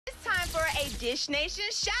Dish Nation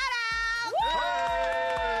shout-out.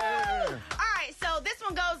 All right, so this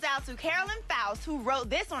one goes out to Carolyn Faust, who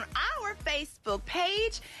wrote this on our Facebook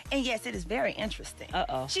page. And yes, it is very interesting.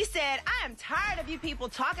 Uh-oh. She said, I am tired of you people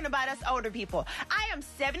talking about us older people. I am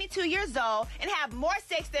 72 years old and have more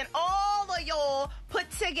sex than all of y'all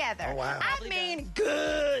put together. Oh, wow. I mean,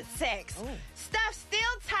 good sex. Ooh. Stuff still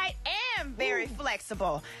tight and very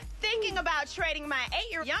flexible. Thinking about trading my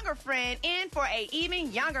 8-year younger friend in for a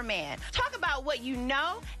even younger man. Talk about what you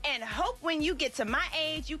know and hope when you get to my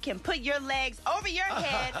age you can put your legs over your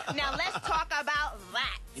head. Now let's talk about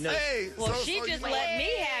that. You know, hey, Well, she just let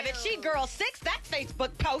me have it. She girl 6 that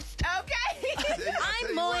Facebook post. Okay.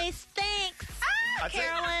 I'm moist. Thanks.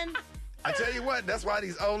 Carolyn. I tell you what, that's why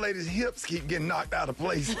these old ladies' hips keep getting knocked out of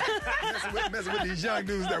place. messing with these young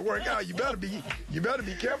dudes that work out. You better be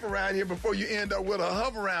careful around here before you end up with a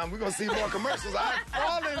hover round. We're gonna see more commercials. I'm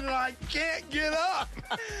falling and I can't get up.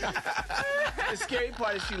 The scary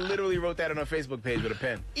part is she literally wrote that on her Facebook page with a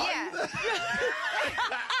pen. Yeah.